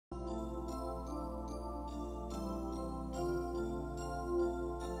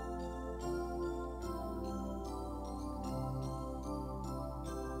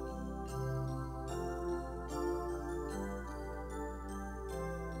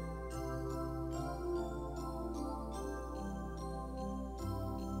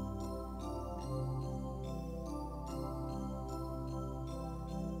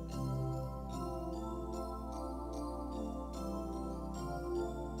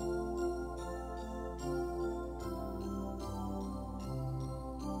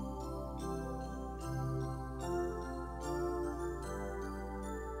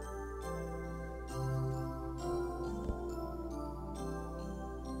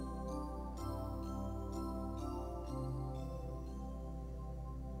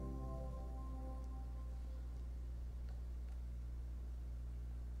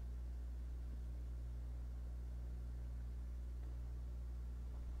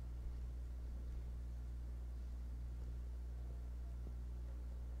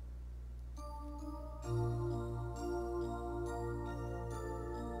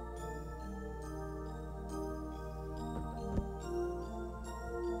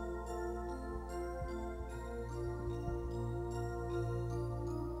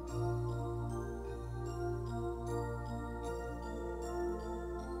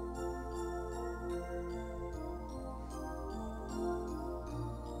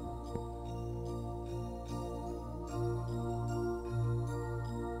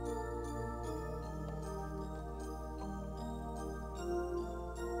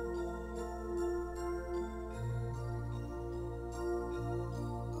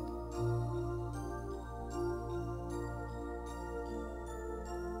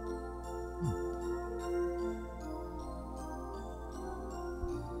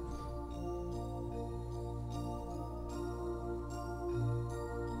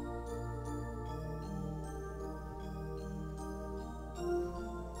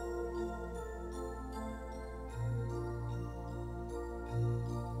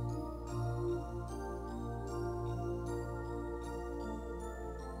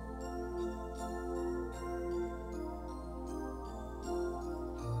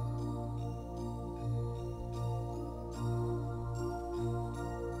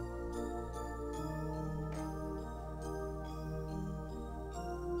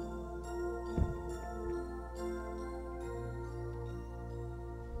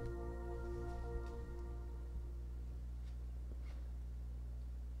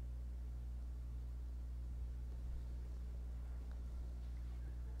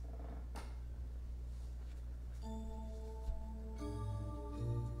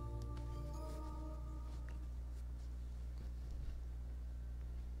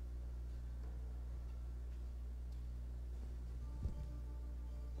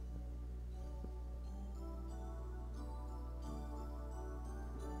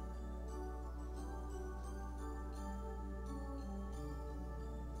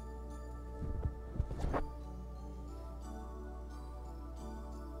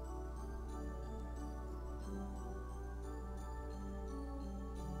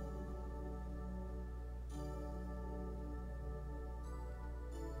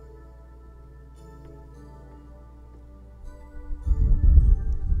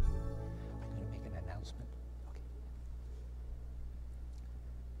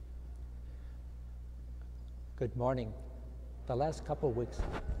Good morning. The last couple of weeks,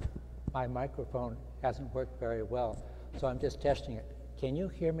 my microphone hasn't worked very well, so I'm just testing it. Can you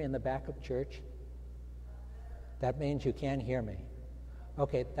hear me in the back of church? That means you can hear me.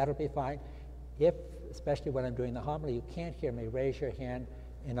 Okay, that'll be fine. If, especially when I'm doing the homily, you can't hear me, raise your hand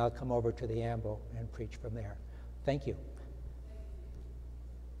and I'll come over to the ambo and preach from there. Thank you.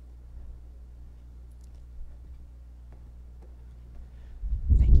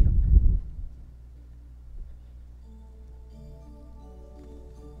 Thank you.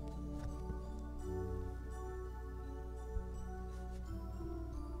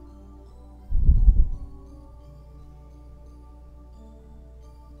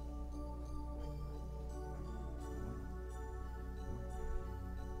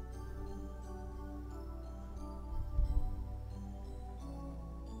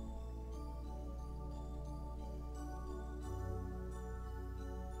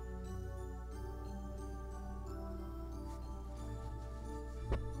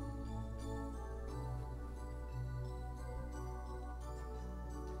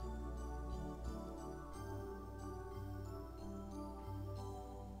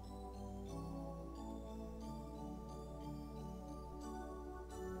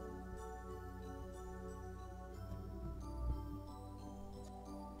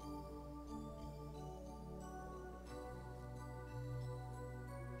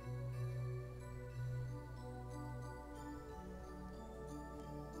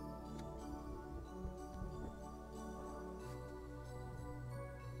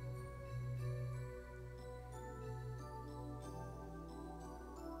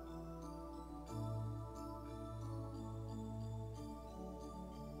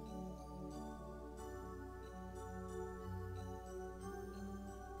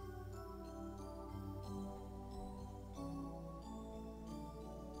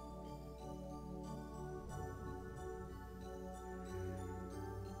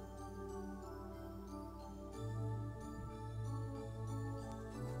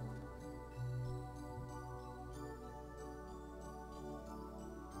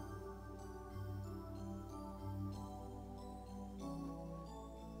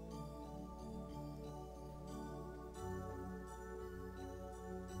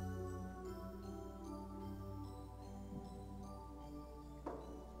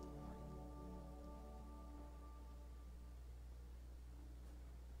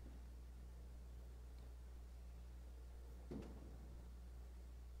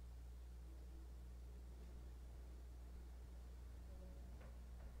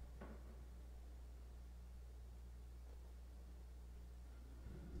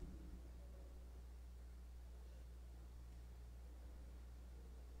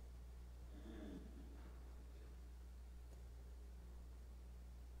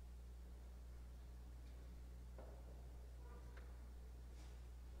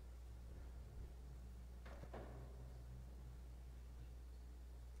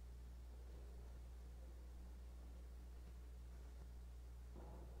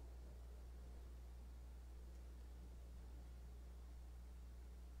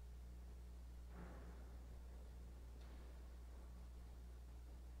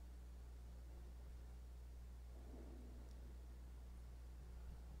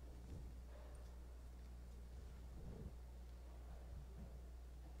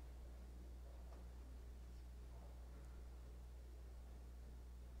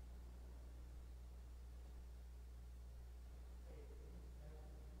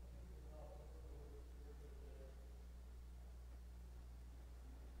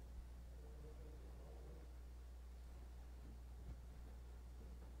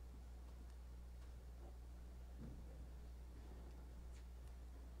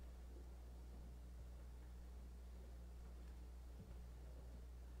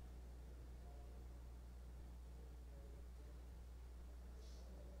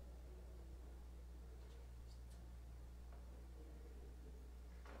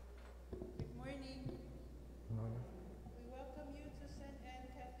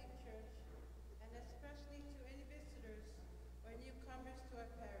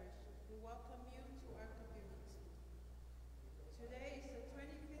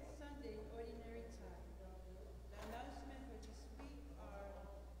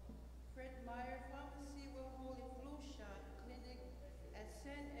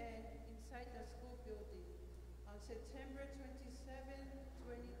 September 27,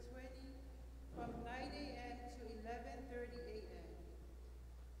 2020, from 9 a.m. to 11:30 a.m.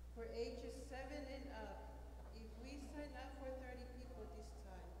 for ages 7 and up. If we sign up for 30 people this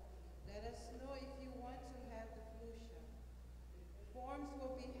time, let us know if you want to have the flu shot. Forms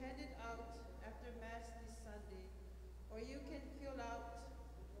will be handed out after Mass this Sunday. or you can fill out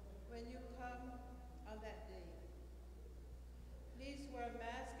when you come on that day. Please wear a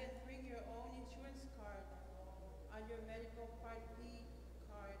mask and bring your own insurance card on your medical Part B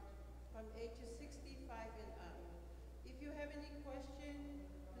card from ages 65 and up. If you have any question,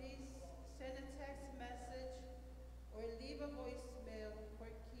 please send a text message or leave a voicemail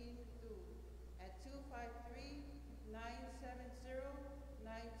for Kim Du at 253-970-9295.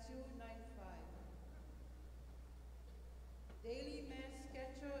 Daily Mass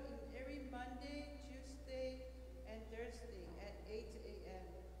schedule in every Monday, Tuesday, and Thursday at 8 a.m.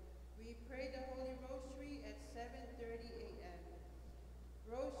 We pray the Holy Rosary at 7:30 a.m.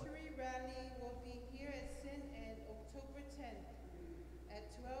 Rosary Rally will be here at St. Anne October 10th at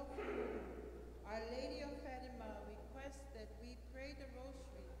 12 noon. Our Lady of Fatima requests that we pray the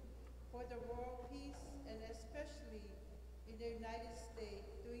Rosary for the world peace and especially in the United States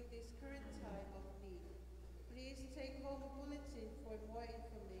during this current time of need. Please take home a bulletin for more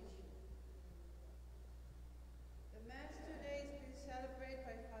information. The Mass today is being celebrated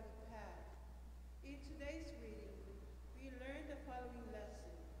by Father Pat. In today's reading, we learned the following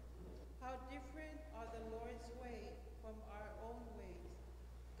lesson. How different are the Lord's way from our own ways.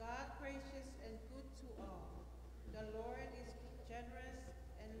 God gracious and good to all. The Lord is generous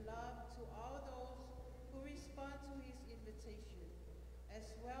and love to all those who respond to his invitation, as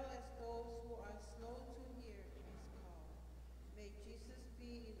well as those who are slow to hear his call. May Jesus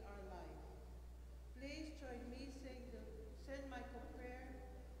be in our life. Please join me saying the St. Michael prayer.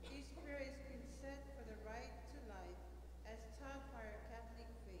 This prayer is being said for the right to life as taught by our Catholic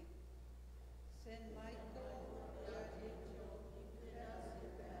faith. St. Michael, your angel, defends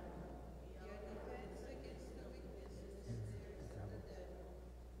in battle, your defense against the weaknesses of the devil.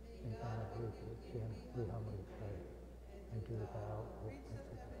 May God with him we humbly pray, and do thou, Prince of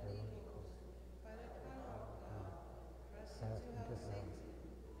heavenly hosts, by the power of God, cast into hell Satan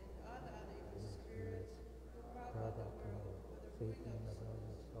and all the other evil spirits who prowl the world for the ruin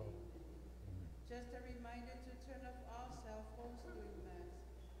of souls. Just a reminder to turn off all cell phones during Mass.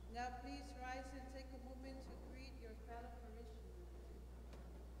 Now please rise and take a moment to greet your fellow parishioners.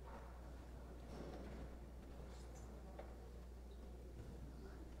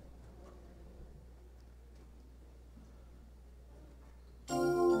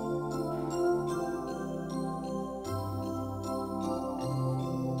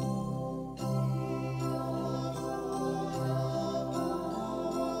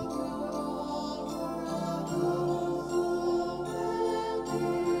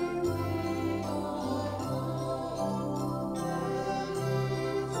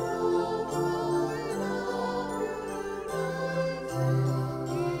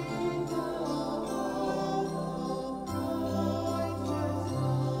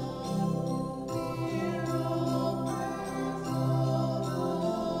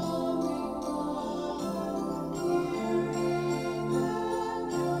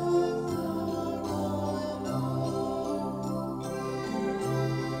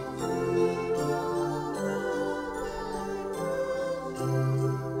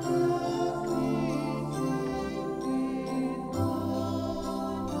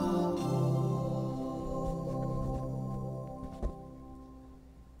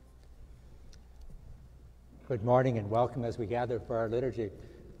 Good morning and welcome as we gather for our liturgy.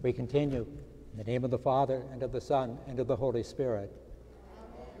 We continue in the name of the Father, and of the Son, and of the Holy Spirit.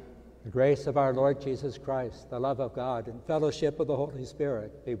 Amen. The grace of our Lord Jesus Christ, the love of God, and fellowship of the Holy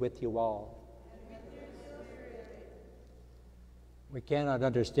Spirit be with you all. And with your spirit. We cannot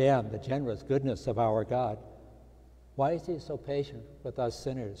understand the generous goodness of our God. Why is he so patient with us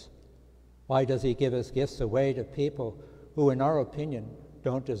sinners? Why does he give his gifts away to people who, in our opinion,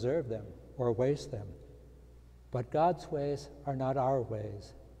 don't deserve them or waste them? But God's ways are not our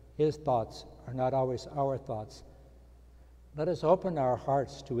ways. His thoughts are not always our thoughts. Let us open our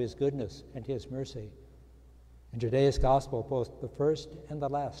hearts to his goodness and his mercy. In today's gospel, both the first and the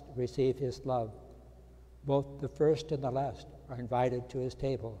last receive his love. Both the first and the last are invited to his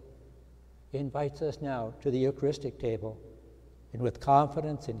table. He invites us now to the Eucharistic table, and with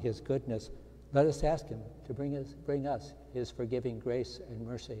confidence in his goodness, let us ask him to bring us his forgiving grace and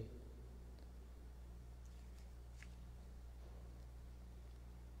mercy.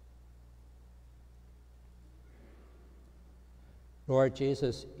 Lord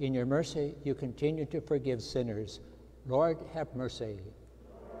Jesus, in your mercy, you continue to forgive sinners. Lord, have mercy.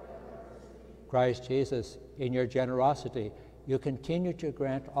 Christ Jesus, in your generosity, you continue to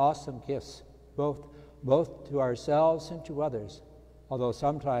grant awesome gifts, both to ourselves and to others, although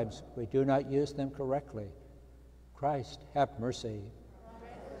sometimes we do not use them correctly. Christ, have mercy.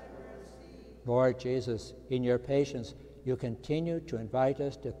 Lord Jesus, in your patience, you continue to invite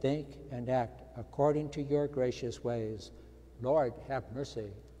us to think and act according to your gracious ways. Lord, have mercy.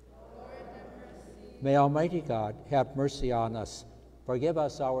 Lord, have mercy. May Almighty God have mercy on us, forgive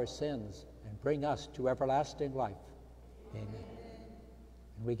us our sins, and bring us to everlasting life. Amen.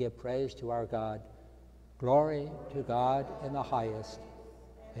 And we give praise to our God. Glory to God in the highest,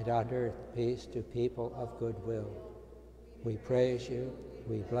 and on earth peace to people of good will. We praise you,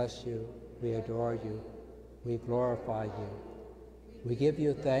 we bless you, we adore you, we glorify you. We give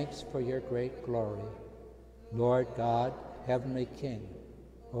you thanks for your great glory. Lord God, Heavenly King,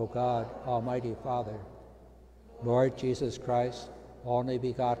 O God, Almighty Father, Lord Jesus Christ, only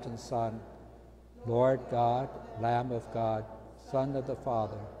begotten Son, Lord God, Lamb of God, Son of the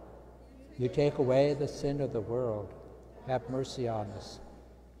Father, you take away the sin of the world, have mercy on us.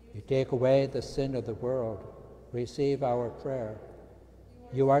 You take away the sin of the world, receive our prayer.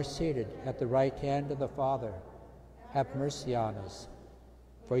 You are seated at the right hand of the Father, have mercy on us.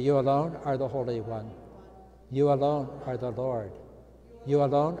 For you alone are the Holy One. You alone are the Lord. You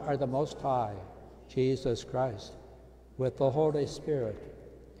alone are the Most High, Jesus Christ, with the Holy Spirit,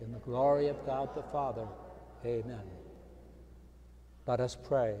 in the glory of God the Father. Amen. Let us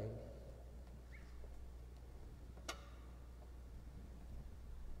pray.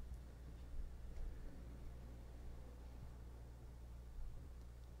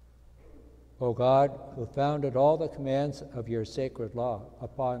 O God, who founded all the commands of your sacred law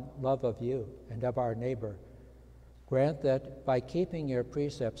upon love of you and of our neighbor, grant that by keeping your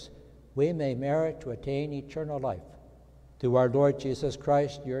precepts we may merit to attain eternal life. Through our Lord Jesus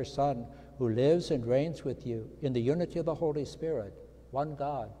Christ, your Son, who lives and reigns with you in the unity of the Holy Spirit, one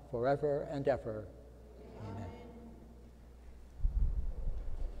God, forever and ever. Amen.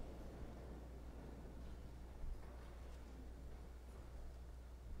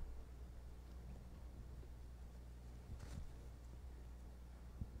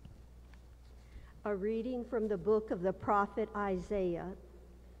 A reading from the book of the prophet Isaiah.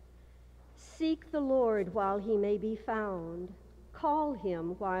 Seek the Lord while he may be found. Call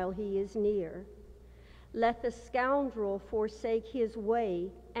him while he is near. Let the scoundrel forsake his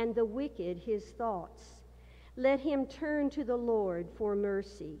way and the wicked his thoughts. Let him turn to the Lord for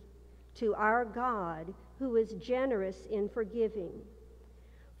mercy, to our God who is generous in forgiving.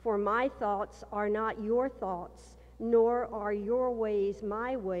 For my thoughts are not your thoughts, nor are your ways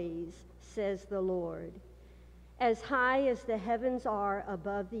my ways, says the Lord. As high as the heavens are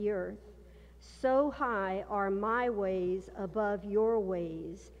above the earth, so high are my ways above your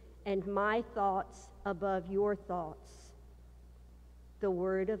ways, and my thoughts above your thoughts. The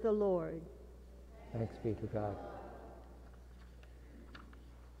word of the Lord. Thanks be to God.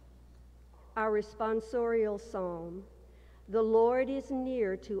 Our responsorial psalm. The Lord is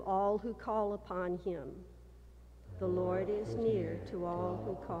near to all who call upon him. The Lord is near to all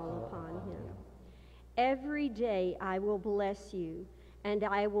who call upon him. Every day I will bless you, and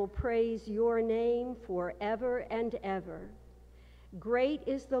I will praise your name forever and ever. Great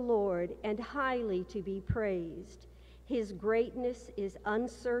is the Lord, and highly to be praised. His greatness is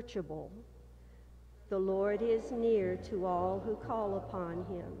unsearchable. The Lord is near to all who call upon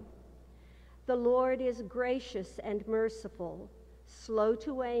him. The Lord is gracious and merciful, slow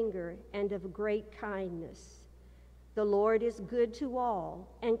to anger, and of great kindness. The Lord is good to all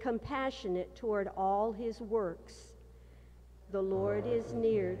and compassionate toward all his works. The Lord is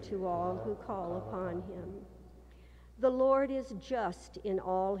near to all who call upon him. The Lord is just in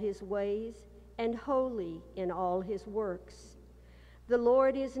all his ways and holy in all his works. The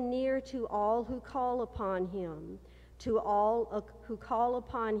Lord is near to all who call upon him, to all who call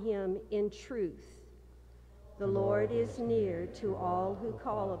upon him in truth. The Lord is near to all who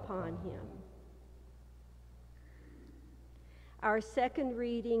call upon him. Our second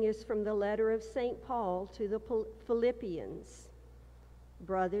reading is from the letter of St. Paul to the Philippians.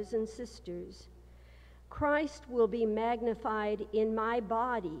 Brothers and sisters, Christ will be magnified in my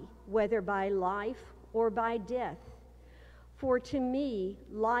body, whether by life or by death. For to me,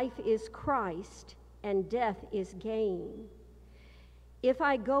 life is Christ, and death is gain. If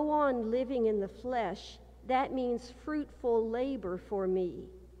I go on living in the flesh, that means fruitful labor for me,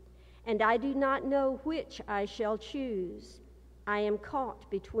 and I do not know which I shall choose. I am caught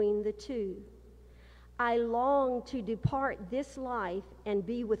between the two. I long to depart this life and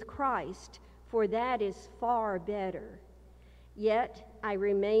be with Christ, for that is far better. Yet I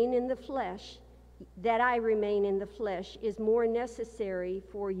remain in the flesh. That I remain in the flesh is more necessary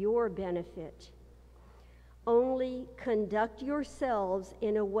for your benefit. Only conduct yourselves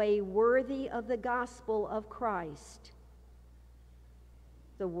in a way worthy of the gospel of Christ.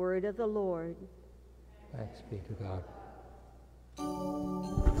 The word of the Lord. Thanks be to God.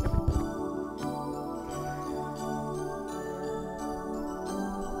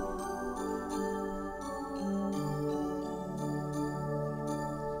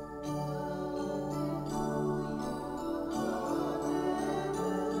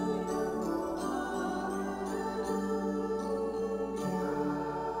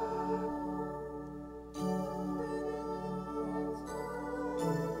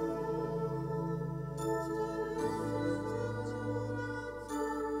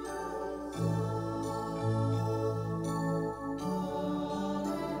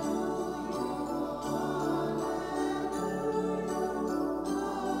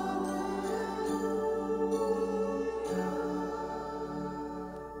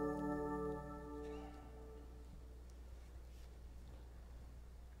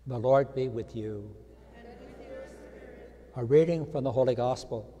 The Lord be with you. And with your spirit. A reading from the Holy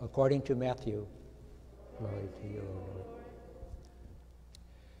Gospel according to Matthew. Glory to you, O Lord.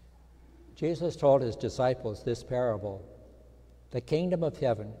 Jesus told his disciples this parable. The kingdom of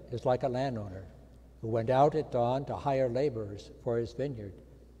heaven is like a landowner who went out at dawn to hire laborers for his vineyard.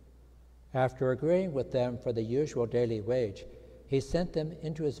 After agreeing with them for the usual daily wage, he sent them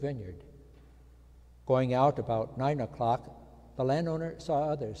into his vineyard. Going out about 9 o'clock, the landowner saw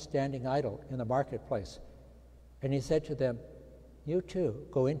others standing idle in the marketplace, and he said to them, "You too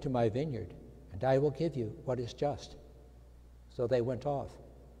go into my vineyard, and I will give you what is just." So they went off.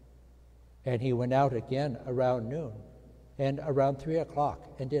 And he went out again around noon, and around 3 o'clock,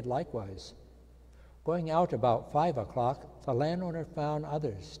 and did likewise. Going out about 5 o'clock, the landowner found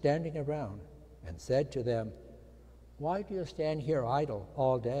others standing around, and said to them, "Why do you stand here idle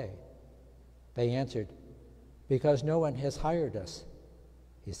all day?" They answered, "Because no one has hired us."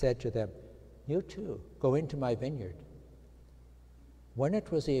 He said to them, "You too go into my vineyard." When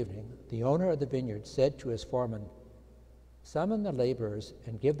it was evening, the owner of the vineyard said to his foreman, "Summon the laborers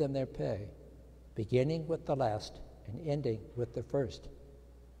and give them their pay, beginning with the last and ending with the first."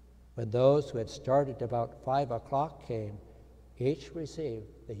 When those who had started about 5 o'clock came, each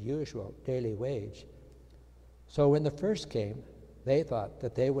received the usual daily wage. So when the first came, they thought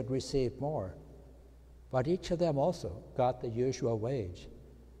that they would receive more, but each of them also got the usual wage.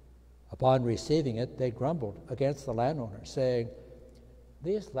 Upon receiving it, they grumbled against the landowner, saying,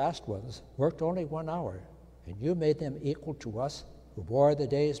 "These last ones worked only 1 hour, and you made them equal to us who bore the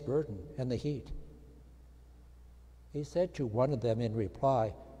day's burden and the heat." He said to one of them in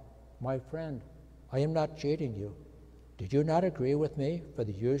reply, "My friend, I am not cheating you. Did you not agree with me for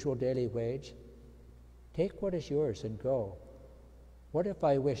the usual daily wage? Take what is yours and go. What if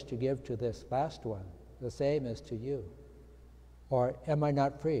I wish to give to this last one the same as to you? Or am I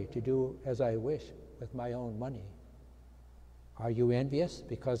not free to do as I wish with my own money? Are you envious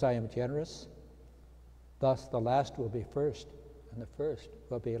because I am generous? Thus the last will be first, and the first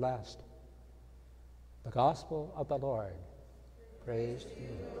will be last." The Gospel of the Lord. Praise to you.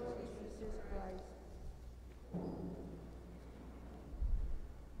 Jesus Christ.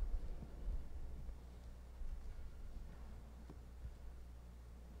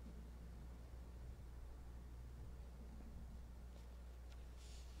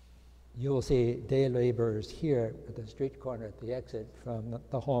 You will see day laborers here at the street corner at the exit from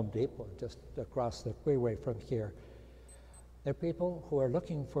the Home Depot, just across the freeway from here. They're people who are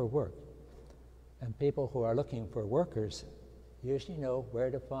looking for work, and people who are looking for workers usually know where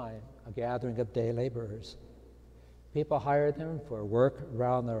to find a gathering of day laborers. People hire them for work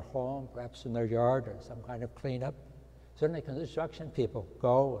around their home, perhaps in their yard or some kind of cleanup. Certainly construction people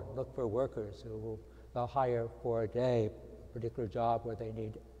go and look for workers who they'll hire for a day, a particular job where they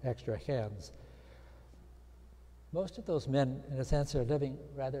need extra hands. Most of those men, in a sense, are living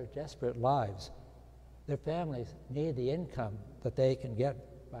rather desperate lives. Their families need the income that they can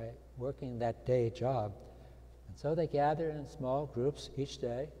get by working that day job. And so they gather in small groups each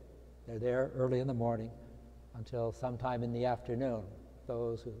day. They're there early in the morning until sometime in the afternoon.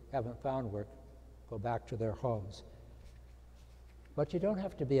 Those who haven't found work go back to their homes. But you don't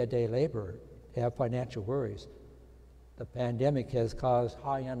have to be a day laborer to have financial worries. The pandemic has caused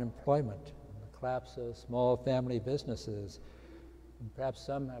high unemployment, and the collapse of small family businesses, and perhaps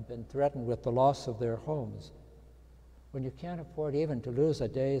some have been threatened with the loss of their homes. When you can't afford even to lose a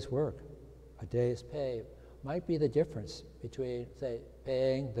day's work, a day's pay might be the difference between, say,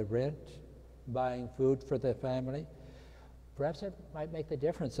 paying the rent, buying food for the family. Perhaps it might make the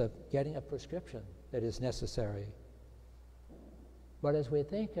difference of getting a prescription that is necessary. But as we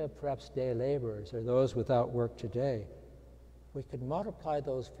think of perhaps day laborers or those without work today, we could multiply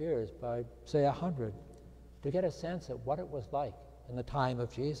those figures by, say, 100 to get a sense of what it was like in the time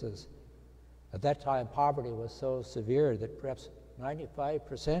of Jesus. At that time, poverty was so severe that perhaps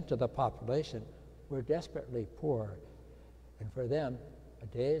 95% of the population were desperately poor. And for them, a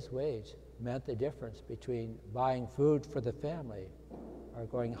day's wage meant the difference between buying food for the family or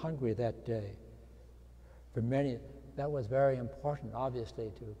going hungry that day. For many, that was very important,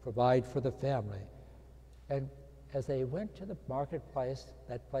 obviously, to provide for the family. And as they went to the marketplace,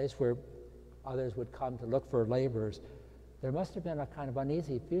 that place where others would come to look for laborers, there must have been a kind of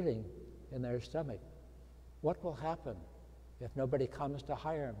uneasy feeling in their stomach. What will happen if nobody comes to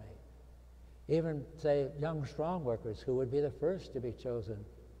hire me? Even, say, young, strong workers who would be the first to be chosen,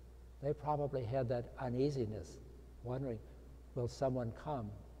 they probably had that uneasiness, wondering, will someone come?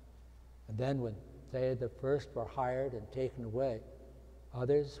 And then when, say, the first were hired and taken away,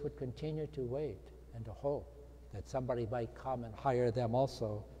 others would continue to wait and to hope that somebody might come and hire them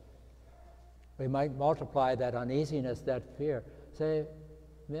also. We might multiply that uneasiness, that fear. Say,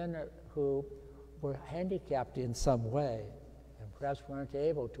 men who were handicapped in some way and perhaps weren't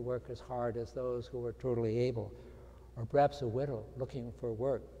able to work as hard as those who were totally able, or perhaps a widow looking for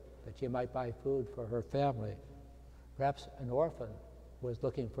work that she might buy food for her family. Perhaps an orphan was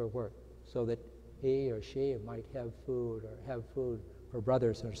looking for work so that he or she might have food or have food for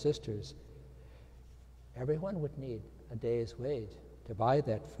brothers or sisters. Everyone would need a day's wage to buy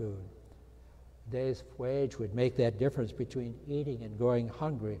that food. A day's wage would make that difference between eating and going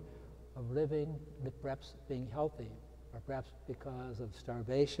hungry, of living, perhaps being healthy, or perhaps because of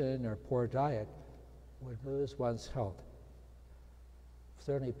starvation or poor diet, would lose one's health.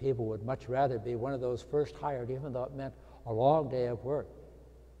 Certainly people would much rather be one of those first hired, even though it meant a long day of work,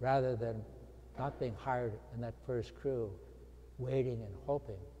 rather than not being hired in that first crew, waiting and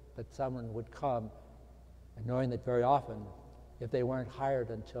hoping that someone would come, and knowing that very often, if they weren't hired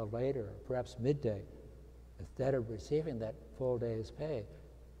until later, or perhaps midday, instead of receiving that full day's pay,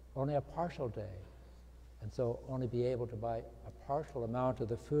 only a partial day, and so only be able to buy a partial amount of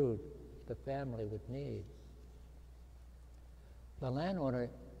the food the family would need. The landowner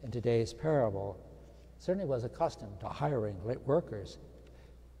in today's parable certainly was accustomed to hiring workers,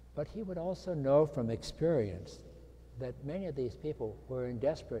 but he would also know from experience that many of these people were in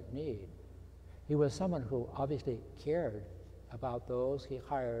desperate need. He was someone who obviously cared about those he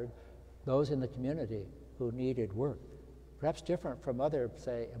hired, those in the community who needed work. Perhaps different from other,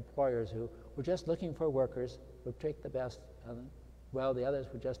 say, employers who were just looking for workers, would take the best, and well, the others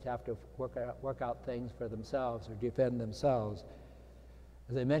would just have to work out things for themselves or defend themselves.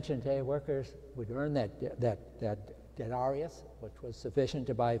 As I mentioned today, workers would earn that denarius, which was sufficient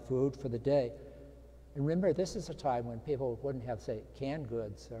to buy food for the day. And remember, this is a time when people wouldn't have, say, canned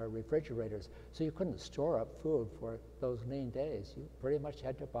goods or refrigerators, so you couldn't store up food for those lean days. You pretty much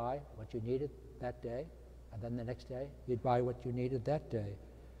had to buy what you needed that day, and then the next day, you'd buy what you needed that day.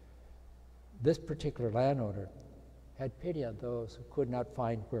 This particular landowner had pity on those who could not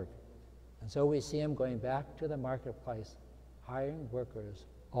find work. And so we see him going back to the marketplace, hiring workers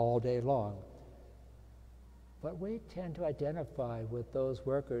all day long. But we tend to identify with those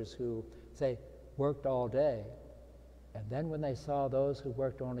workers who, say, worked all day, and then when they saw those who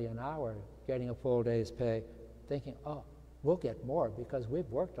worked only an hour getting a full day's pay, thinking, oh, we'll get more because we've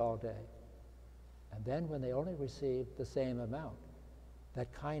worked all day. And then when they only received the same amount,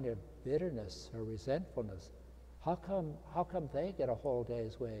 that kind of bitterness or resentfulness, how come they get a whole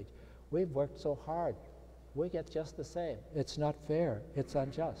day's wage? We've worked so hard. We get just the same. It's not fair. It's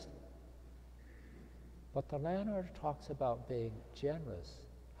unjust. But the landlord talks about being generous,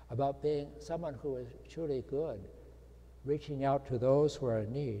 about being someone who is truly good, reaching out to those who are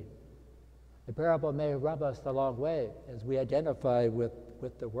in need. The parable may rub us the long way as we identify with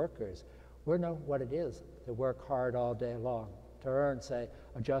the workers. We know what it is to work hard all day long, to earn, say,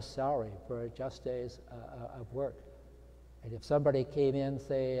 a just salary for a just day's of work. And if somebody came in,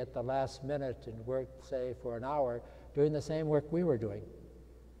 say, at the last minute and worked, say, for an hour, doing the same work we were doing,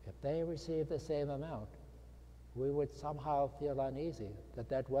 if they received the same amount, we would somehow feel uneasy that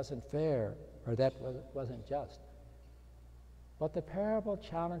that wasn't fair or that wasn't just. But the parable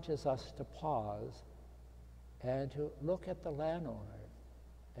challenges us to pause and to look at the landowner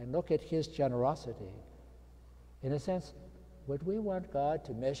and look at his generosity. In a sense, would we want God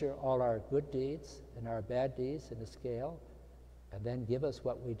to measure all our good deeds and our bad deeds in a scale and then give us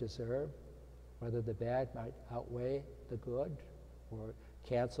what we deserve, whether the bad might outweigh the good or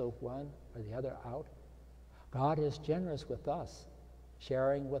cancel one or the other out? God is generous with us,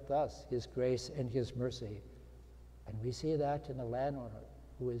 sharing with us his grace and his mercy. And we see that in the landowner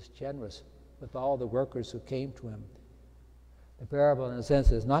who is generous with all the workers who came to him. The parable, in a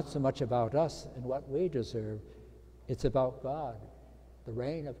sense, is not so much about us and what we deserve. It's about God, the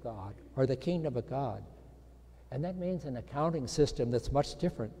reign of God, or the kingdom of God. And that means an accounting system that's much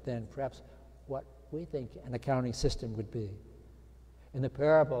different than perhaps what we think an accounting system would be. In the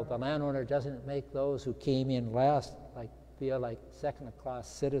parable, the landowner doesn't make those who came in last feel like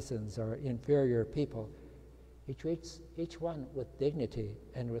second-class citizens or inferior people. He treats each one with dignity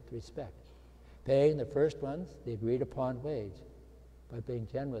and with respect, paying the first ones the agreed-upon wage, but being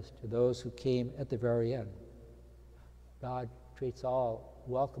generous to those who came at the very end. God treats all,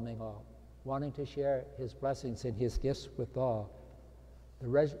 welcoming all, wanting to share his blessings and his gifts with all.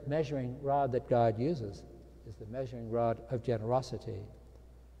 The measuring rod that God uses is the measuring rod of generosity.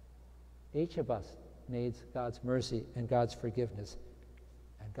 Each of us needs God's mercy and God's forgiveness,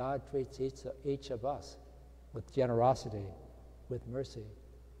 and God treats each of us with generosity, with mercy.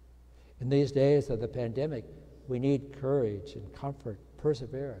 In these days of the pandemic, we need courage and comfort,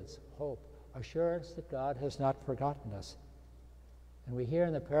 perseverance, hope, assurance that God has not forgotten us. And we hear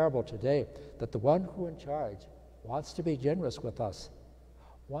in the parable today that the one who in charge wants to be generous with us,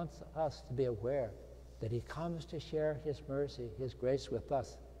 wants us to be aware that he comes to share his mercy, his grace with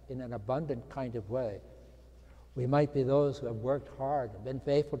us in an abundant kind of way. We might be those who have worked hard and been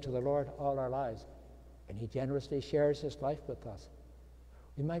faithful to the Lord all our lives, and he generously shares his life with us.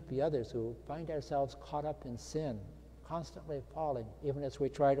 We might be others who find ourselves caught up in sin, constantly falling, even as we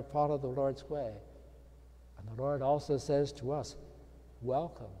try to follow the Lord's way. And the Lord also says to us,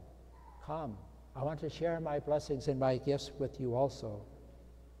 welcome, come. I want to share my blessings and my gifts with you also.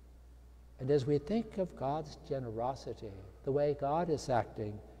 And as we think of God's generosity, the way God is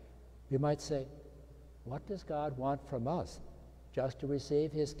acting, we might say, what does God want from us? Just to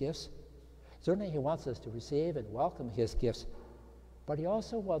receive his gifts? Certainly he wants us to receive and welcome his gifts, but he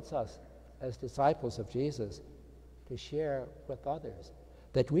also wants us, as disciples of Jesus, to share with others,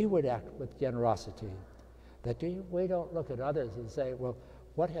 that we would act with generosity, that we don't look at others and say, well,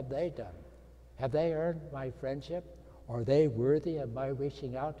 what have they done? Have they earned my friendship? Are they worthy of my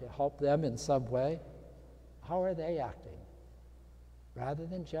reaching out to help them in some way? How are they acting? Rather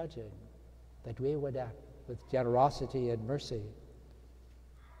than judging, that we would act with generosity and mercy.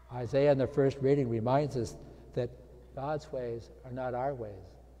 Isaiah in the first reading reminds us that God's ways are not our ways.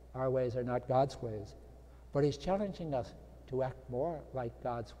 Our ways are not God's ways. But he's challenging us to act more like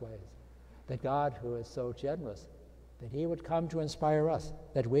God's ways. That God, who is so generous, that he would come to inspire us,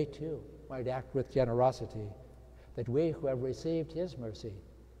 that we too might act with generosity. That we who have received his mercy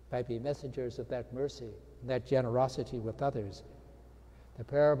might be messengers of that mercy and that generosity with others. The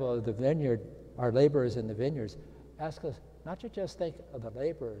parable of the vineyard, our laborers in the vineyards, ask us not to just think of the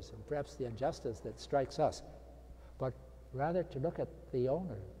laborers and perhaps the injustice that strikes us, but rather to look at the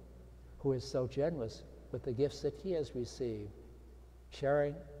owner who is so generous with the gifts that he has received,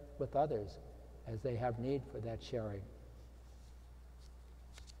 sharing with others as they have need for that sharing.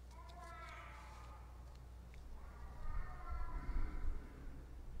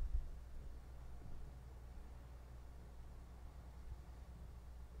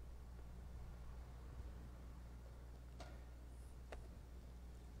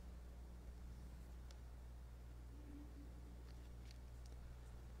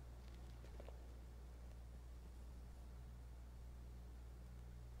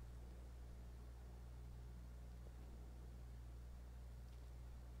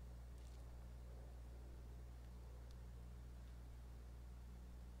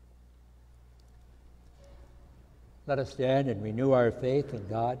 Let us stand and renew our faith in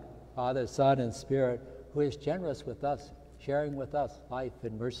God, Father, Son, and Spirit, who is generous with us, sharing with us life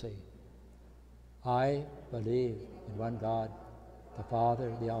and mercy. I believe in one God, the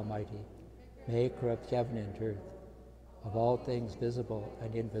Father, the Almighty, maker of heaven and earth, of all things visible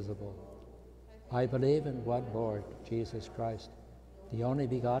and invisible. I believe in one Lord, Jesus Christ, the only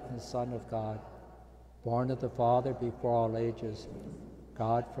begotten Son of God, born of the Father before all ages,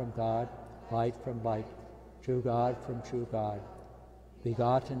 God from God, light from light, true God from true God,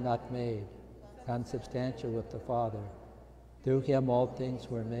 begotten, not made, consubstantial with the Father. Through him all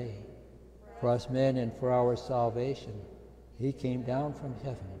things were made. For us men and for our salvation, he came down from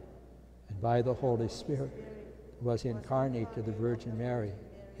heaven, and by the Holy Spirit was incarnate to the Virgin Mary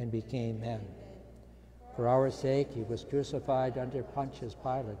and became man. For our sake he was crucified under Pontius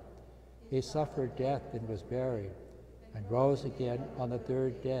Pilate. He suffered death and was buried, and rose again on the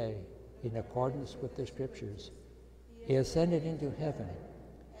third day, in accordance with the Scriptures. He ascended into heaven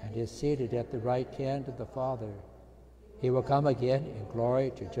and is seated at the right hand of the Father. He will come again in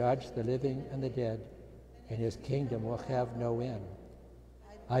glory to judge the living and the dead, and his kingdom will have no end.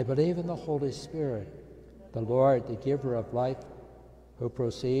 I believe in the Holy Spirit, the Lord, the giver of life, who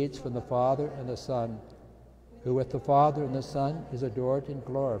proceeds from the Father and the Son, who with the Father and the Son is adored and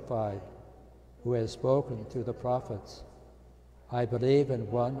glorified, who has spoken through the prophets. I believe in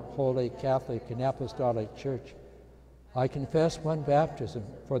one holy Catholic and Apostolic Church. I confess one baptism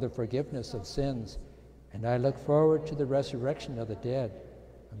for the forgiveness of sins, and I look forward to the resurrection of the dead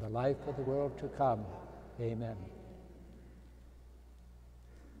and the life of the world to come. Amen.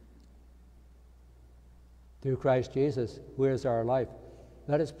 Through Christ Jesus, who is our life,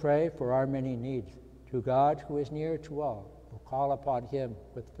 let us pray for our many needs. To God, who is near to all, who call upon him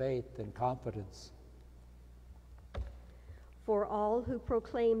with faith and confidence. For all who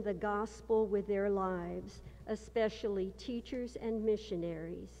proclaim the gospel with their lives, especially teachers and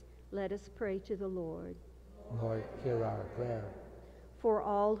missionaries, let us pray to the Lord. Lord, hear our prayer. For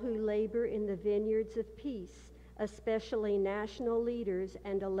all who labor in the vineyards of peace, especially national leaders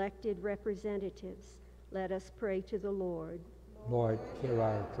and elected representatives, let us pray to the Lord. Lord, hear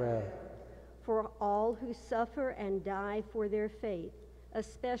our prayer. For all who suffer and die for their faith,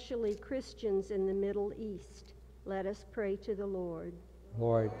 especially Christians in the Middle East, let us pray to the Lord.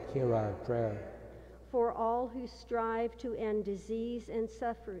 Lord, hear our prayer. For all who strive to end disease and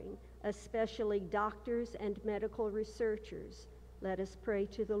suffering, especially doctors and medical researchers, let us pray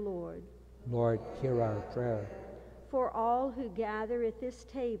to the Lord. Lord, hear our prayer. For all who gather at this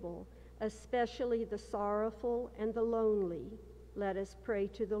table, especially the sorrowful and the lonely, let us pray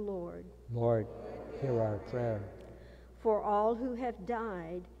to the Lord. Lord, hear our prayer. For all who have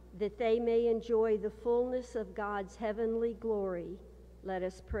died, that they may enjoy the fullness of God's heavenly glory, let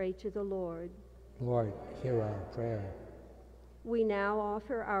us pray to the Lord. Lord, hear our prayer. We now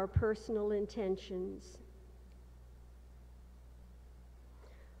offer our personal intentions.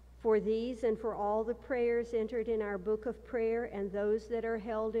 For these and for all the prayers entered in our book of prayer and those that are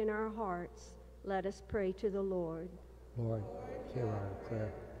held in our hearts, let us pray to the Lord. Lord, hear our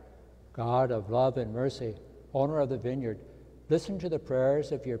prayer. God of love and mercy, owner of the vineyard, listen to the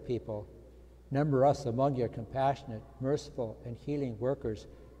prayers of your people. Number us among your compassionate, merciful, and healing workers,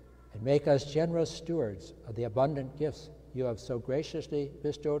 and make us generous stewards of the abundant gifts you have so graciously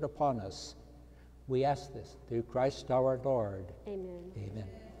bestowed upon us. We ask this through Christ our Lord. Amen. Amen.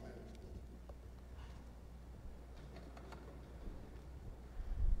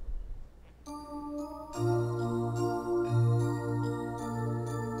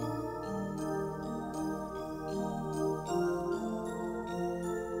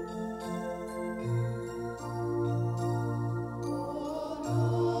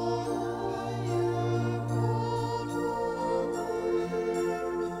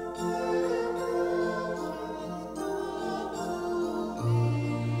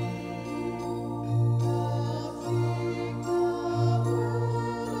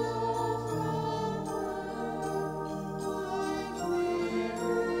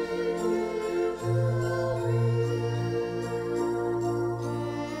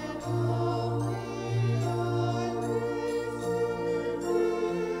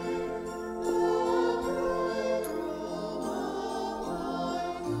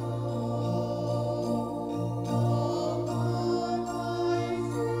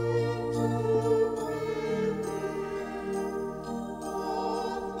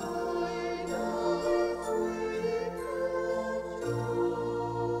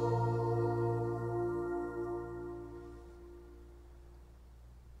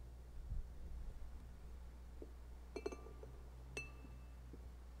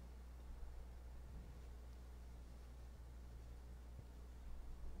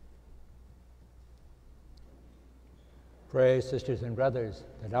 Pray, sisters and brothers,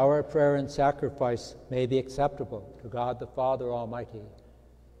 that our prayer and sacrifice may be acceptable to God the Father Almighty.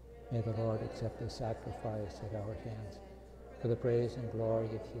 May the Lord accept the sacrifice at our hands for the praise and glory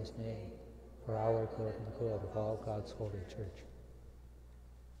of his name, for our good and the good of all God's holy church.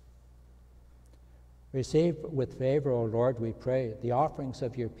 Receive with favor, O Lord, we pray, the offerings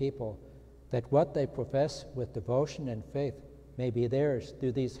of your people, that what they profess with devotion and faith may be theirs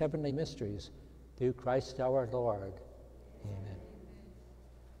through these heavenly mysteries, through Christ our Lord. Amen.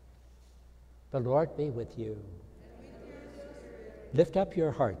 The Lord be with you. Lift up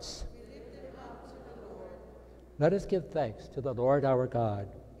your hearts. Let us give thanks to the Lord our God.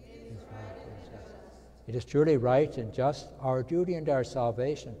 It is truly right and just, our duty and our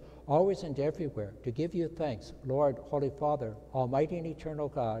salvation, always and everywhere, to give you thanks, Lord, Holy Father, Almighty and eternal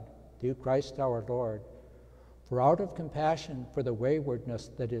God, through Christ our Lord. For out of compassion for the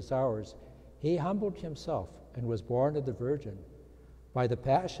waywardness that is ours, he humbled himself and was born of the Virgin. By the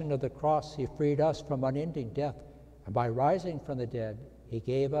passion of the cross, he freed us from unending death, and by rising from the dead, he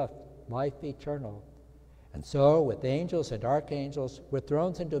gave us life eternal. And so, with angels and archangels, with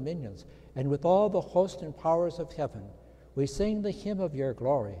thrones and dominions, and with all the hosts and powers of heaven, we sing the hymn of your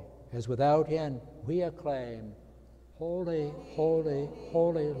glory, as without end we acclaim, Holy, holy,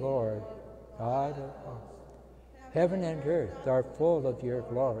 holy Lord, God of all. Heaven and earth are full of your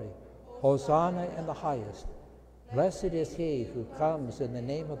glory. Hosanna in the highest. Blessed is he who comes in the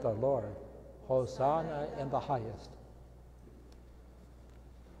name of the Lord. Hosanna in the highest.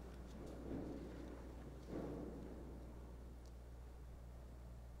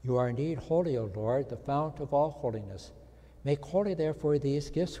 You are indeed holy, O Lord, the fount of all holiness. Make holy, therefore, these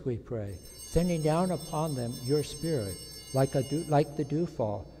gifts, we pray, sending down upon them your Spirit, like the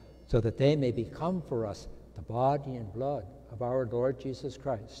dewfall, so that they may become for us the body and blood of our Lord Jesus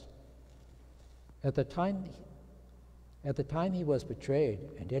Christ. At the time he was betrayed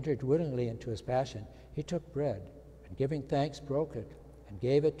and entered willingly into his passion, he took bread, and giving thanks, broke it, and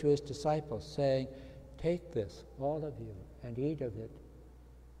gave it to his disciples, saying, Take this, all of you, and eat of it,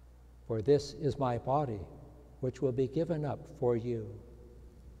 for this is my body, which will be given up for you.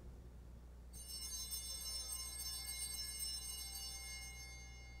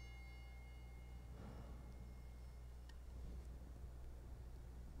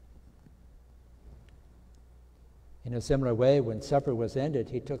 In a similar way, when supper was ended,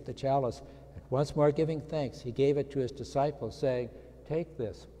 he took the chalice, and once more giving thanks, he gave it to his disciples, saying, Take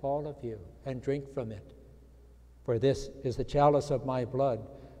this, all of you, and drink from it. For this is the chalice of my blood,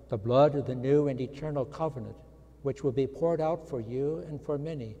 the blood of the new and eternal covenant, which will be poured out for you and for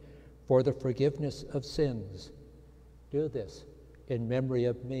many for the forgiveness of sins. Do this in memory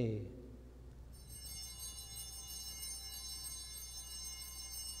of me.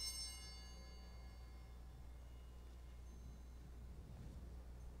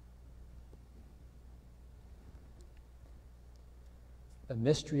 The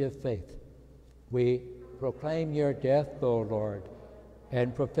mystery of faith. We proclaim your death, O Lord,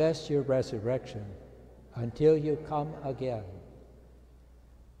 and profess your resurrection until you come again.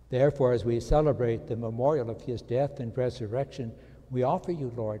 Therefore, as we celebrate the memorial of his death and resurrection, we offer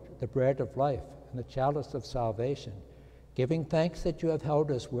you, Lord, the bread of life and the chalice of salvation, giving thanks that you have held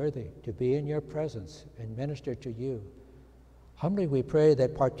us worthy to be in your presence and minister to you. Humbly we pray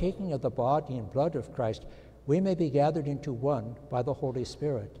that, partaking of the body and blood of Christ, we may be gathered into one by the Holy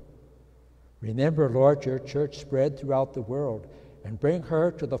Spirit. Remember, Lord, your church spread throughout the world, and bring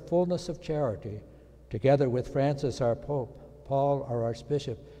her to the fullness of charity, together with Francis our Pope, Paul our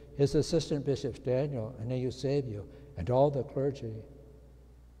Archbishop, his assistant bishops Daniel and Eusebio, and all the clergy.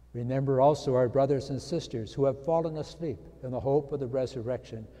 Remember also our brothers and sisters who have fallen asleep in the hope of the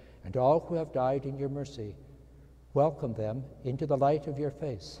resurrection, and all who have died in your mercy. Welcome them into the light of your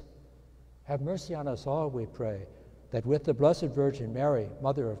face. Have mercy on us all, we pray, that with the Blessed Virgin Mary,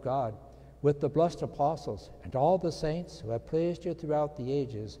 Mother of God, with the blessed apostles and all the saints who have praised you throughout the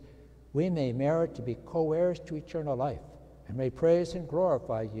ages, we may merit to be co-heirs to eternal life, and may praise and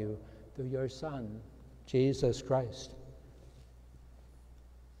glorify you through your Son, Jesus Christ.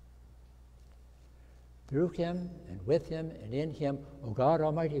 Through him, and with him, and in him, O God,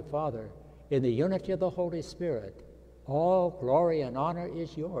 Almighty Father, in the unity of the Holy Spirit, all glory and honor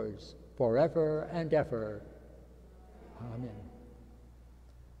is yours, forever and ever. Amen.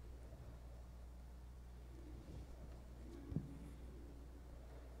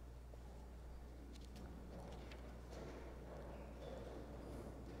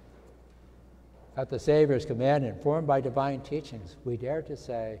 At the Savior's command, informed by divine teachings, we dare to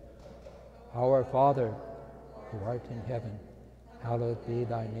say, Our Father, who art in heaven, hallowed be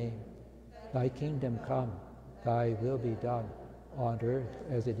thy name. Thy kingdom come, thy will be done, on earth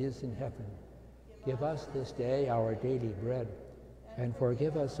as it is in heaven. Give us this day our daily bread, and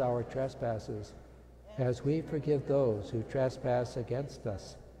forgive us our trespasses, as we forgive those who trespass against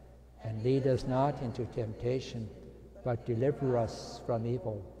us. And lead us not into temptation, but deliver us from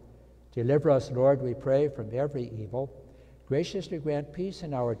evil. Deliver us, Lord, we pray, from every evil. Graciously grant peace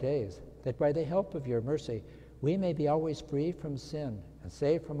in our days, that by the help of your mercy we may be always free from sin and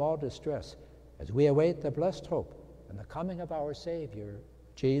safe from all distress, as we await the blessed hope and the coming of our Savior,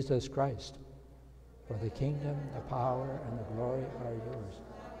 Jesus Christ. For the kingdom, the power, and the glory are yours.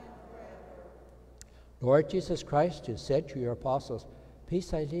 Lord Jesus Christ, who said to your apostles,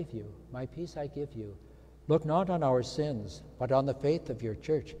 Peace I leave you, my peace I give you, look not on our sins, but on the faith of your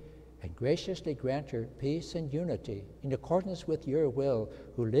church, and graciously grant her peace and unity in accordance with your will,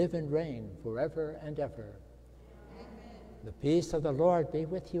 who live and reign forever and ever. Amen. The peace of the Lord be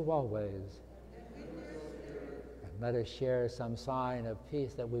with you always. And let us share some sign of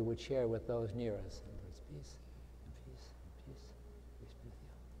peace that we would share with those near us. And there's peace, and peace, and peace. Peace be with you.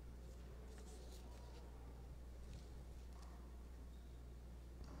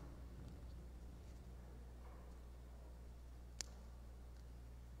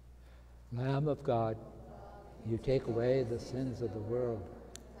 Lamb of God, you take away the sins of the world,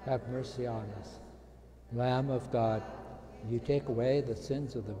 have mercy on us. Lamb of God, you take away the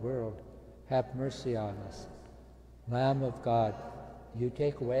sins of the world, have mercy on us. Lamb of God, you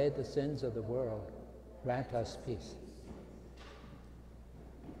take away the sins of the world, grant us peace.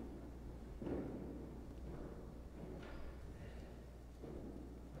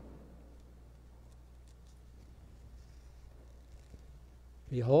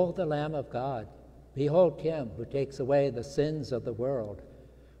 Behold the Lamb of God. Behold him who takes away the sins of the world.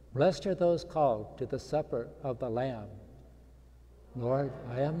 Blessed are those called to the supper of the Lamb. Lord,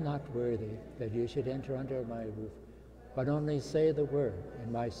 I am not worthy that you should enter under my roof, but only say the word,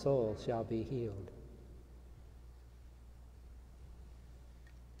 and my soul shall be healed.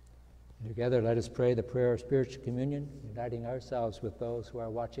 And together let us pray the prayer of spiritual communion, uniting ourselves with those who are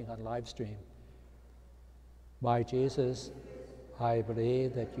watching on live stream. My Jesus, I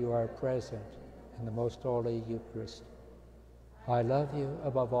believe that you are present in the most holy Eucharist. I love you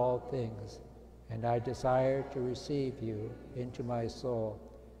above all things, and I desire to receive you into my soul.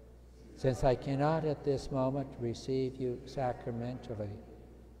 Since I cannot at this moment receive you sacramentally,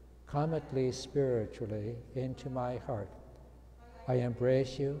 come at least spiritually into my heart. I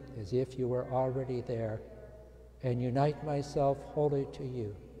embrace you as if you were already there, and unite myself wholly to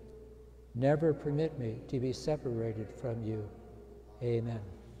you. Never permit me to be separated from you. Amen.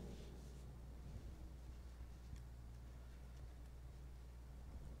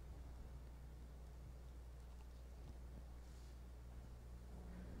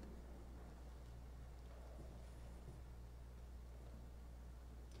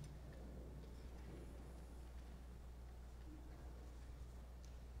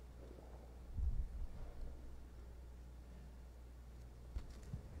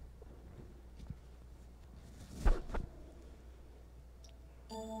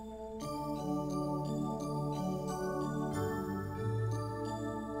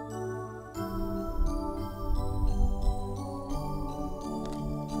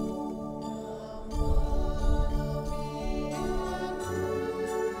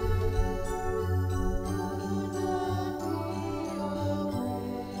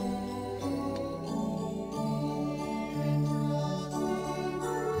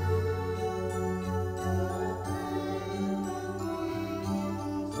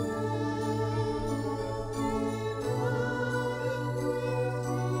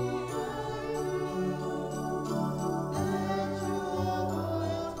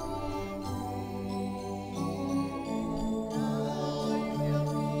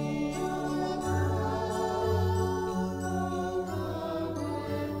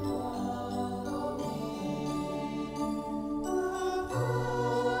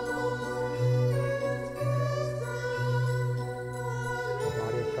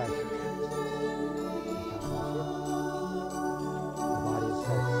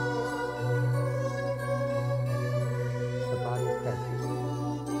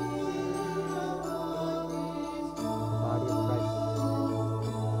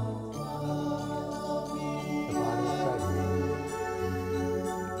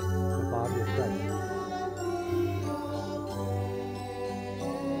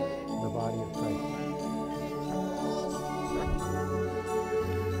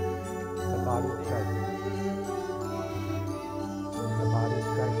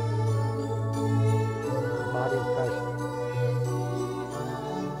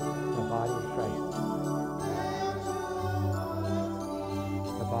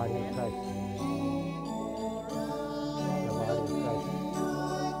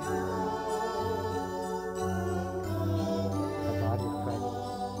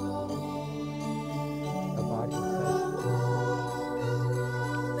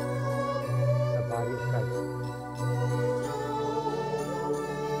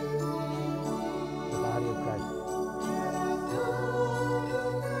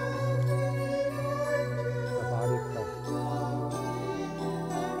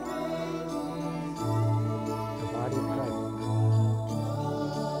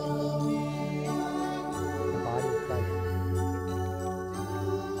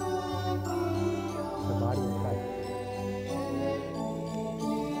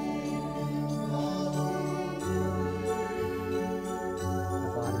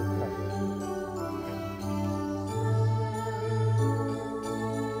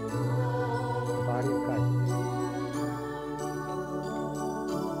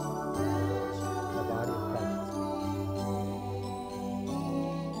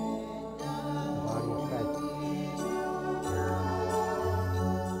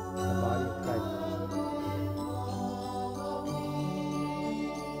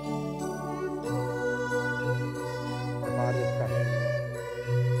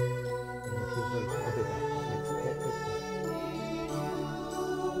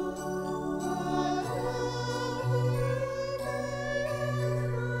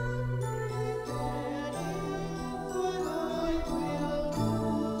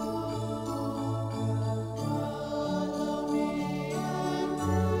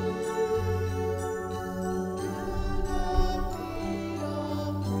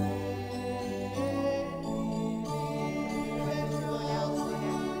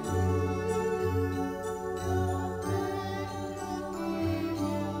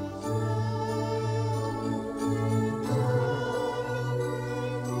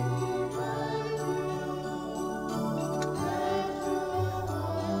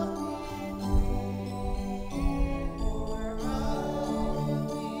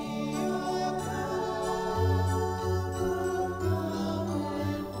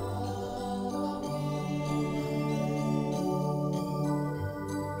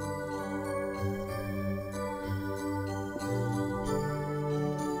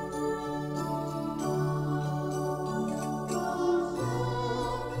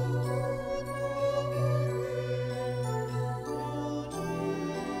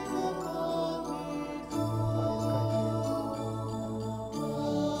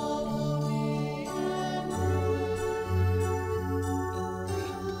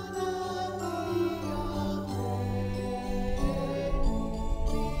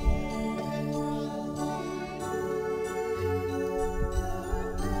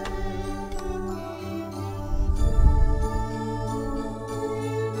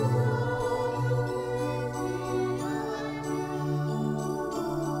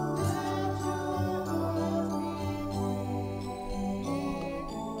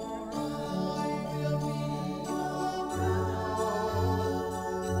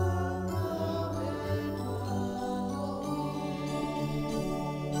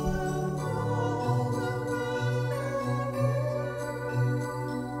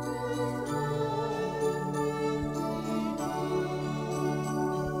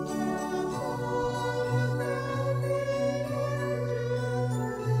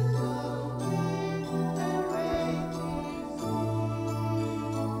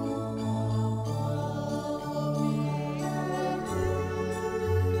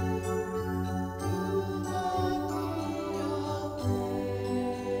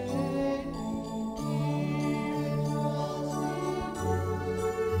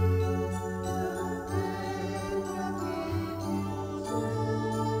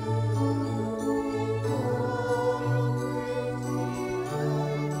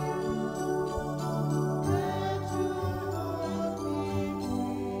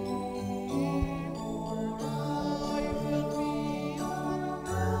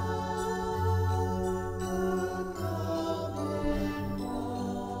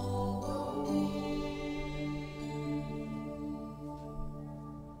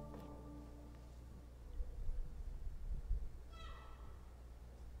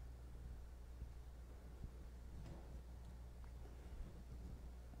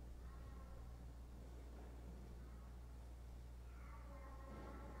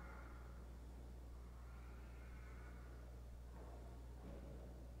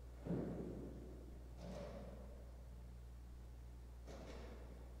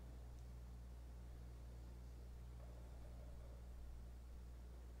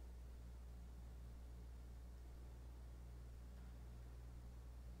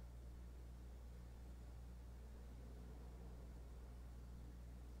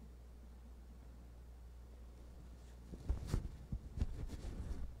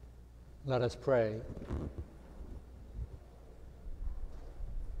 Let us pray.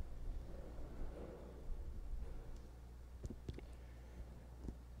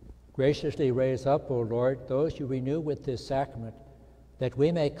 Graciously raise up, O Lord, those you renew with this sacrament, that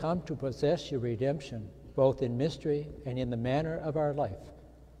we may come to possess your redemption, both in mystery and in the manner of our life,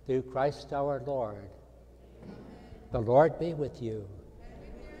 through Christ our Lord. Amen. The Lord be with you.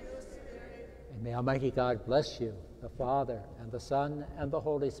 And with your spirit. And may Almighty God bless you, the Father, and the Son, and the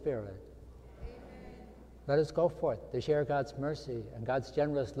Holy Spirit. Amen. Let us go forth to share God's mercy and God's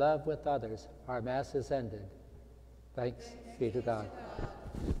generous love with others. Our Mass is ended. Thanks be to God.